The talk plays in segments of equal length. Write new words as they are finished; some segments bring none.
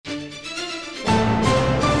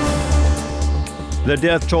The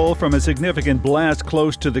death toll from a significant blast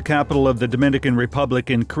close to the capital of the Dominican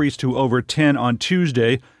Republic increased to over 10 on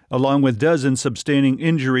Tuesday, along with dozens sustaining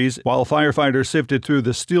injuries while firefighters sifted through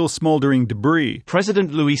the still smoldering debris.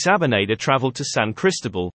 President Luis Abinadar traveled to San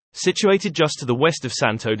Cristobal, situated just to the west of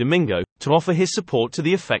Santo Domingo, to offer his support to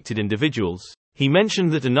the affected individuals. He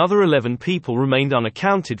mentioned that another 11 people remained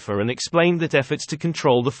unaccounted for and explained that efforts to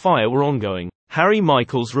control the fire were ongoing. Harry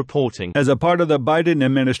Michaels reporting. As a part of the Biden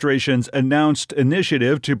administration's announced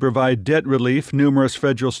initiative to provide debt relief, numerous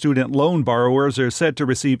federal student loan borrowers are set to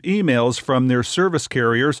receive emails from their service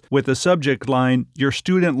carriers with the subject line, "Your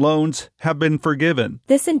student loans have been forgiven."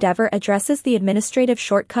 This endeavor addresses the administrative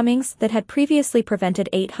shortcomings that had previously prevented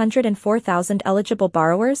 804,000 eligible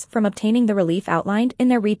borrowers from obtaining the relief outlined in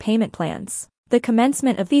their repayment plans. The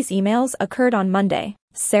commencement of these emails occurred on Monday.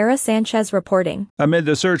 Sarah Sanchez reporting. Amid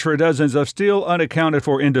the search for dozens of still unaccounted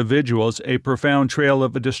for individuals, a profound trail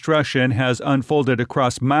of destruction has unfolded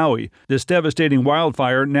across Maui. This devastating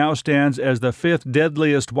wildfire now stands as the fifth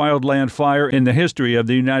deadliest wildland fire in the history of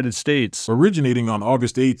the United States. Originating on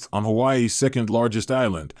August 8th on Hawaii's second largest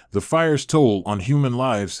island, the fire's toll on human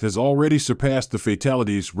lives has already surpassed the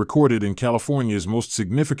fatalities recorded in California's most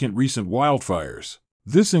significant recent wildfires.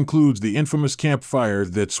 This includes the infamous Camp Fire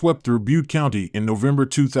that swept through Butte County in November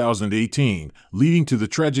 2018, leading to the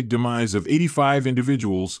tragic demise of 85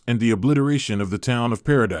 individuals and the obliteration of the town of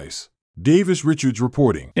Paradise. Davis Richards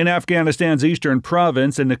reporting. In Afghanistan's eastern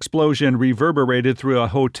province, an explosion reverberated through a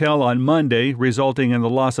hotel on Monday, resulting in the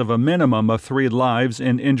loss of a minimum of 3 lives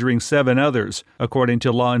and injuring 7 others, according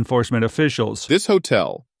to law enforcement officials. This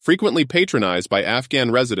hotel, frequently patronized by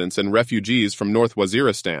Afghan residents and refugees from North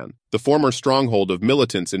Waziristan, the former stronghold of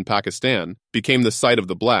militants in Pakistan, became the site of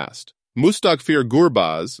the blast. Mustakfir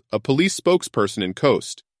Gurbaz, a police spokesperson in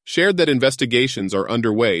Khost, shared that investigations are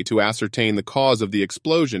underway to ascertain the cause of the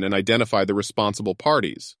explosion and identify the responsible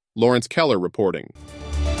parties. Lawrence Keller reporting.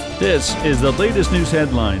 This is the latest news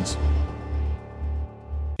headlines.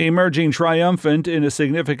 Emerging triumphant in a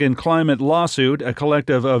significant climate lawsuit, a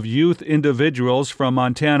collective of youth individuals from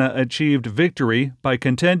Montana achieved victory by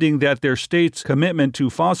contending that their state's commitment to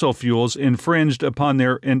fossil fuels infringed upon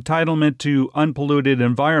their entitlement to unpolluted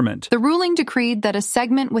environment. The ruling decreed that a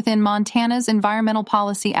segment within Montana's Environmental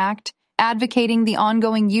Policy Act, advocating the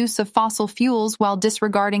ongoing use of fossil fuels while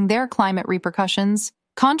disregarding their climate repercussions,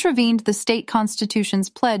 contravened the state constitution's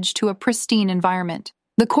pledge to a pristine environment.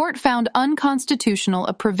 The court found unconstitutional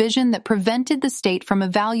a provision that prevented the state from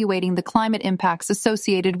evaluating the climate impacts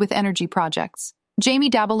associated with energy projects. Jamie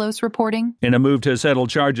Dabalos reporting. In a move to settle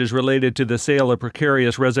charges related to the sale of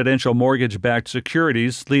precarious residential mortgage-backed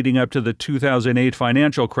securities leading up to the 2008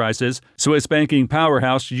 financial crisis, Swiss banking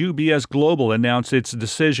powerhouse UBS Global announced its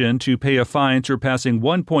decision to pay a fine surpassing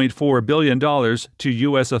 $1.4 billion to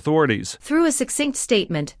U.S. authorities. Through a succinct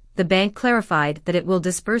statement, the bank clarified that it will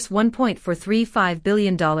disburse $1.435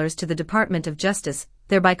 billion to the Department of Justice,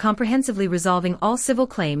 thereby comprehensively resolving all civil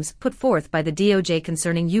claims put forth by the DOJ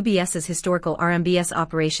concerning UBS's historical RMBS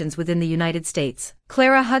operations within the United States.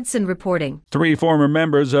 Clara Hudson reporting. 3 former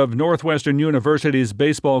members of Northwestern University's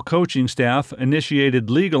baseball coaching staff initiated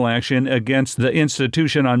legal action against the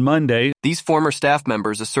institution on Monday. These former staff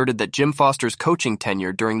members asserted that Jim Foster's coaching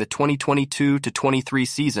tenure during the 2022-23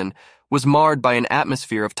 season was marred by an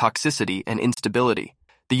atmosphere of toxicity and instability.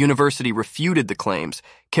 The university refuted the claims,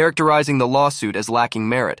 characterizing the lawsuit as lacking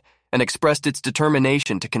merit, and expressed its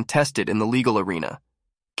determination to contest it in the legal arena.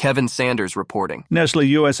 Kevin Sanders reporting. Nestle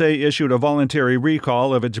USA issued a voluntary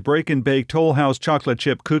recall of its Break-and-Bake Toll House chocolate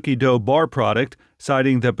chip cookie dough bar product,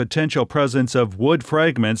 citing the potential presence of wood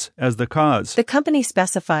fragments as the cause. The company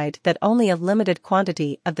specified that only a limited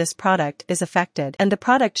quantity of this product is affected, and the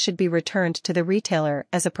product should be returned to the retailer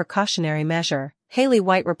as a precautionary measure. Haley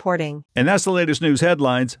White reporting. And that's the latest news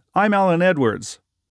headlines. I'm Alan Edwards.